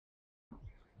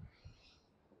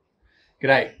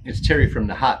G'day, it's Terry from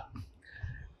the Hut.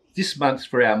 This month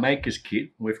for our Makers Kit,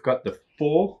 we've got the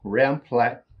 4 round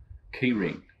plait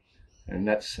keyring, and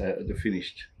that's the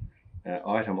finished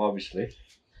item, obviously.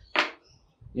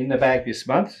 In the bag this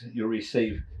month, you'll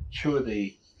receive 2 of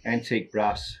the antique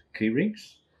brass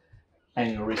keyrings,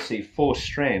 and you'll receive 4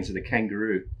 strands of the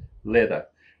kangaroo leather,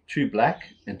 2 black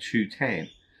and 2 tan.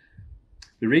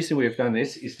 The reason we've done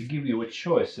this is to give you a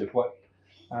choice of what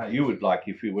you would like.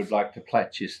 If you would like to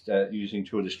plait just using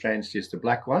 2 of the strands, just the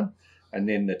black one and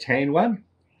then the tan one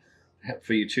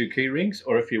for your 2 key rings,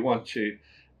 or if you want to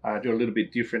do a little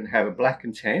bit different, have a black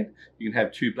and tan, you can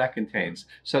have 2 black and tans.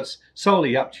 So it's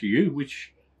solely up to you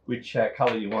which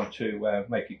colour you want to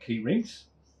make your key rings.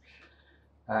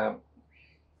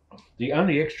 The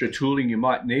only extra tooling you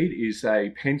might need is a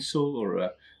pencil or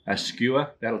a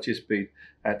skewer. That'll just be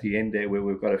at the end there where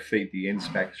we've got to feed the ends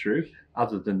back through.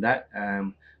 Other than that,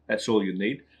 that's all you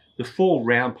need. The 4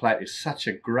 round plait is such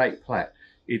a great plait.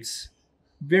 It's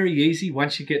very easy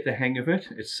once you get the hang of it.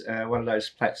 It's one of those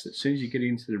plaits that as soon as you get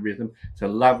into the rhythm, it's a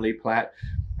lovely plait.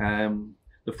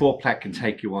 The 4 plait can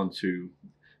take you on to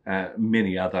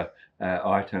many other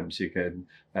items. You can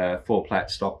 4 plait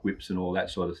stock whips and all that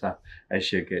sort of stuff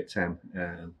as you get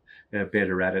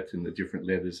better at it, and the different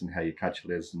leathers and how you cut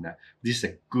your leathers and that. This is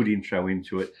a good intro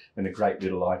into it and a great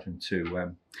little item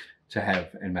to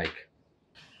have and make.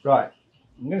 Right,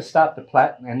 I'm going to start the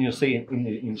plait, and you'll see in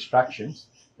the instructions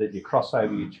that you cross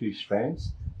over your 2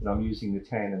 strands, and I'm using the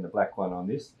tan and the black one on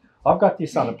this. I've got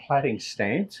this on a plaiting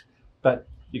stand, but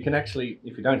you can actually,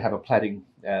 if you don't have a plaiting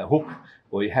hook,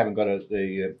 or you haven't got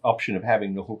the option of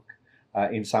having the hook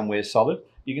in somewhere solid,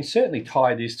 you can certainly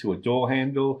tie this to a door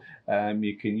handle.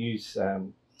 You can use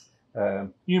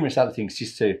numerous other things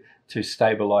just to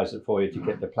stabilise it for you to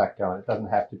get the plait going. It doesn't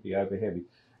have to be over heavy,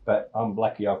 but I'm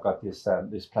lucky I've got this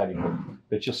this plaiting hook.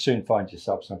 But you'll soon find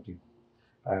yourself something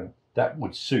that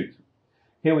would suit.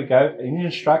 Here we go. In the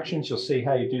instructions, you'll see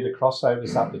how you do the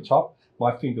crossovers up the top.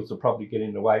 My fingers will probably get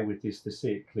in the way with this to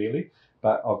see it clearly,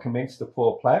 but I'll commence the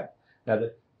 4 plait. Now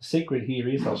the secret here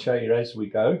is, I'll show you as we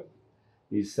go,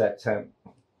 is that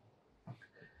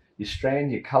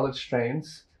your coloured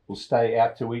strands will stay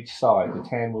out to each side. The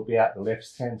tan will be out the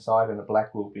left-hand side and the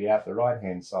black will be out the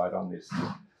right-hand side on this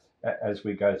as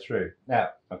we go through. Now,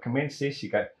 I'll commence this.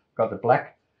 You've got the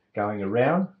black going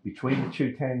around between the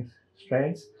 2 tan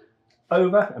strands,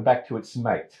 over and back to its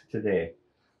mate, to there.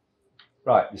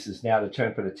 Right, this is now the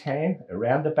turn for the tan,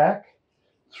 around the back,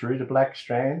 through the black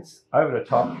strands, over the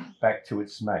top, back to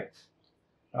its mate.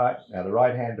 All right, now the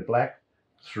right hand, the black,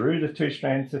 through the 2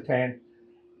 strands of tan,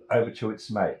 over to its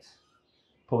mate.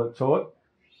 Pull it taut,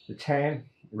 the tan,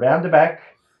 round the back,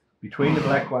 between the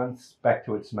black ones, back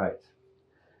to its mate.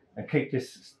 And keep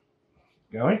this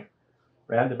going,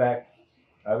 round the back,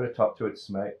 over the top to its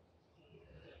mate.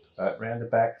 Round the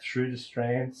back, through the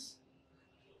strands,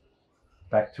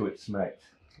 back to its mate.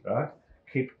 Right?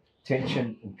 Keep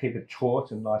tension and keep it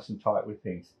taut and nice and tight with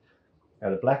things.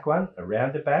 Now the black one,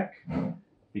 around the back,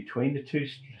 between the 2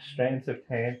 strands of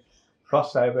tan,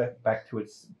 cross over, back to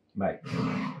its mate.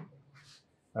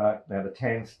 Right, now the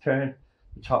tans turn,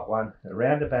 the top one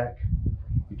around the back,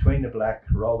 between the black,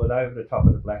 roll it over the top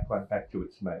of the black one, back to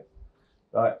its mate.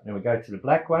 Right, now we go to the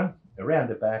black one, around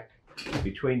the back,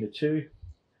 between the 2,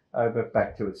 over,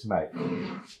 back to its mate.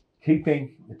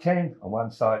 Keeping the tan on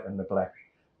one side and the black.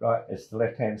 Right, as the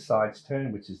left-hand side's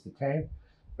turn, which is the tan,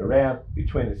 around,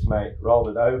 between its mate, roll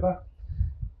it over,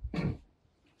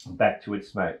 back to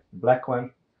its mate. The black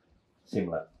one,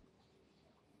 similar.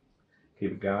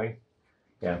 Keep it going,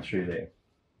 down through there.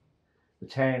 The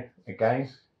tan, again.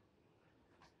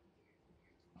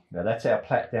 Now that's our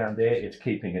plait down there. It's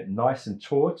keeping it nice and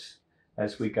taut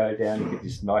as we go down and get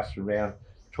this nice round,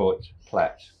 taut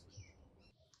plait.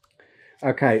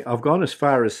 Okay, I've gone as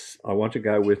far as I want to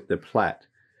go with the plait.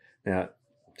 Now,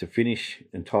 to finish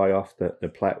and tie off the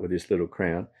plait with this little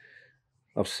crown,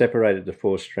 I've separated the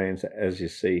 4 strands as you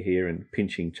see here and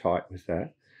pinching tight with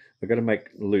that. I've got to make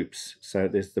loops. So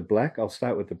there's the black. I'll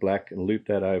start with the black and loop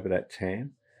that over that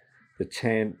tan. The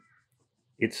tan,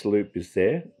 its loop is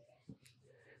there.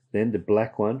 Then the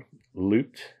black one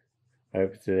looped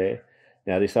over to there.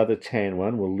 Now this other tan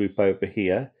one will loop over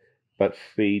here, but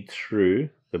feed through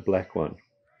the black one.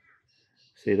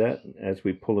 See that? As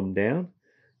we pull them down,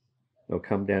 they'll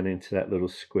come down into that little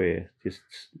square. Just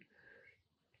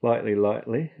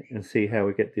lightly, and see how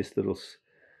we get this little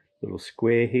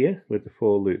square here with the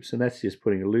 4 loops. And that's just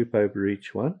putting a loop over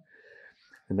each one.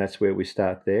 And that's where we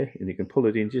start there. And you can pull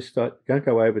it in, just don't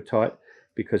go over tight,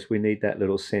 because we need that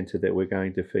little center that we're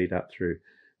going to feed up through.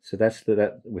 So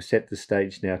we set the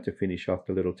stage now to finish off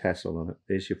the little tassel on it.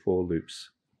 There's your 4 loops.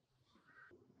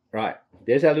 Right,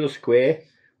 there's our little square.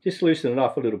 Just loosen it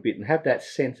off a little bit and have that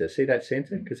center. See that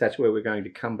center? Because that's where we're going to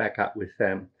come back up with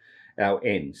our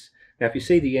ends. Now, if you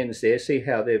see the ends there, see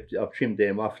how I've trimmed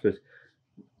them off with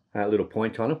a little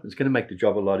point on them. It's going to make the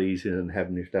job a lot easier than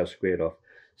having those squared off.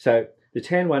 So the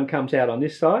tan one comes out on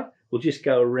this side. We'll just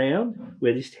go around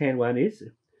where this tan one is,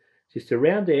 just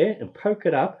around there and poke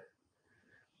it up.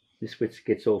 This which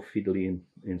gets all fiddly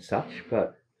and such,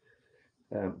 but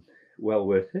well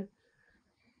worth it.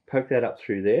 Poke that up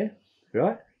through there,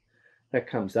 right? That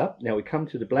comes up. Now we come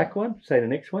to the black one, say the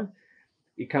next one.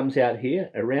 It comes out here,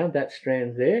 around that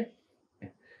strand there.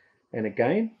 And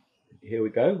again, here we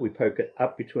go. We poke it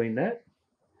up between that.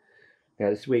 Now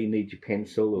this is where you need your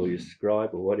pencil or your scribe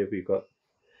or whatever you've got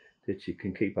that you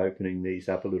can keep opening these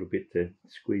up a little bit to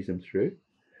squeeze them through.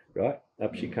 Right,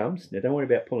 up she comes. Now don't worry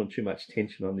about pulling too much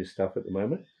tension on this stuff at the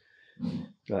moment.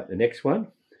 Right, the next one,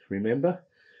 remember,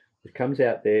 it comes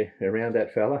out there around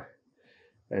that fella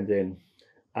and then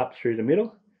up through the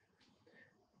middle.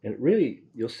 And really,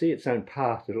 you'll see its own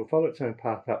path. It'll follow its own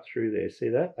path up through there. See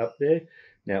that? Up there.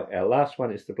 Now, our last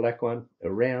one is the black one,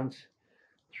 around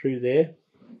through there.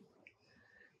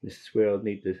 This is where I'll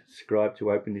need the scribe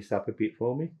to open this up a bit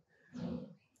for me.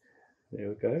 There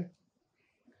we go.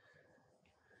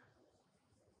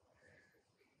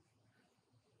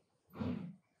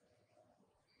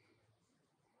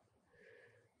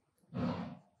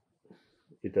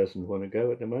 It doesn't want to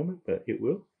go at the moment, but it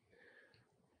will.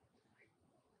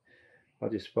 I'll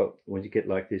just spot, when you get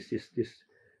like this, just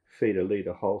feed a lead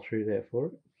a hole through there for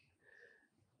it.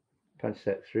 Punch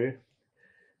that through.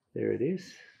 There it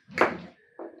is.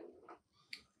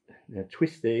 Now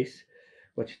twist these.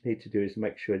 What you need to do is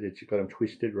make sure that you've got them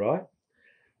twisted right.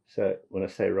 So when I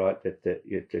say right, that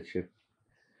your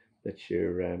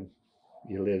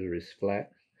leather is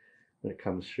flat when it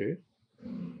comes through.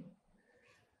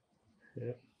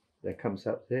 Yeah, that comes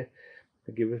up there.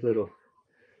 I give it a little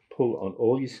pull on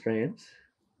all your strands,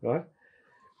 right?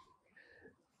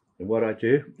 And what I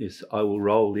do is I will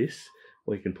roll this,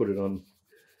 or you can put it on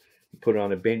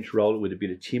a bench, roll it with a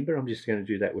bit of timber. I'm just going to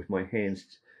do that with my hands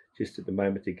just at the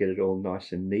moment to get it all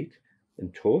nice and neat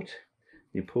and taut.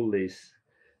 You pull these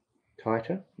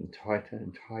tighter and tighter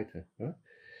and tighter, right? And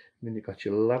then you've got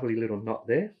your lovely little knot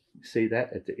there. You see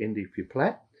that at the end of your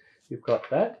plait. You've got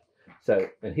that. So,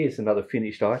 and here's another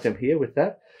finished item here with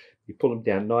that. You pull them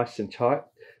down nice and tight.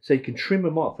 So you can trim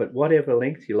them off at whatever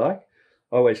length you like.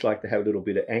 I always like to have a little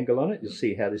bit of angle on it. You'll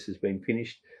see how this has been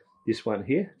finished. This one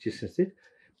here, just as it.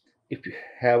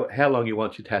 How long you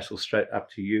want your tassel straight, up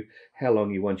to you. How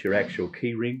long you want your actual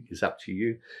key ring is up to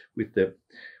you with the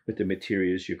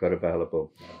materials you've got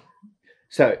available.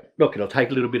 So look, it'll take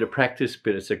a little bit of practice,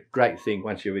 but it's a great thing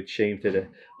once you've achieved it. A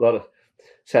lot of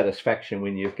satisfaction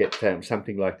when you get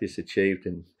something like this achieved,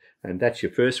 and that's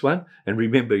your first one. And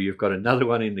remember, you've got another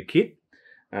one in the kit.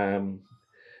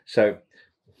 So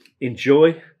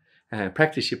enjoy,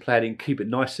 practice your plaiting, keep it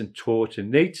nice and taut and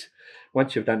neat.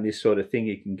 Once you've done this sort of thing,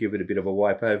 you can give it a bit of a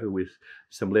wipe over with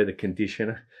some leather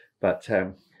conditioner. But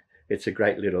it's a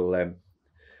great little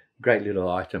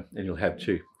item, and you'll have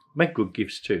to make good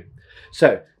gifts too.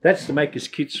 So that's the maker's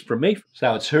kits from me.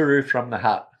 So it's hooroo from the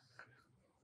heart.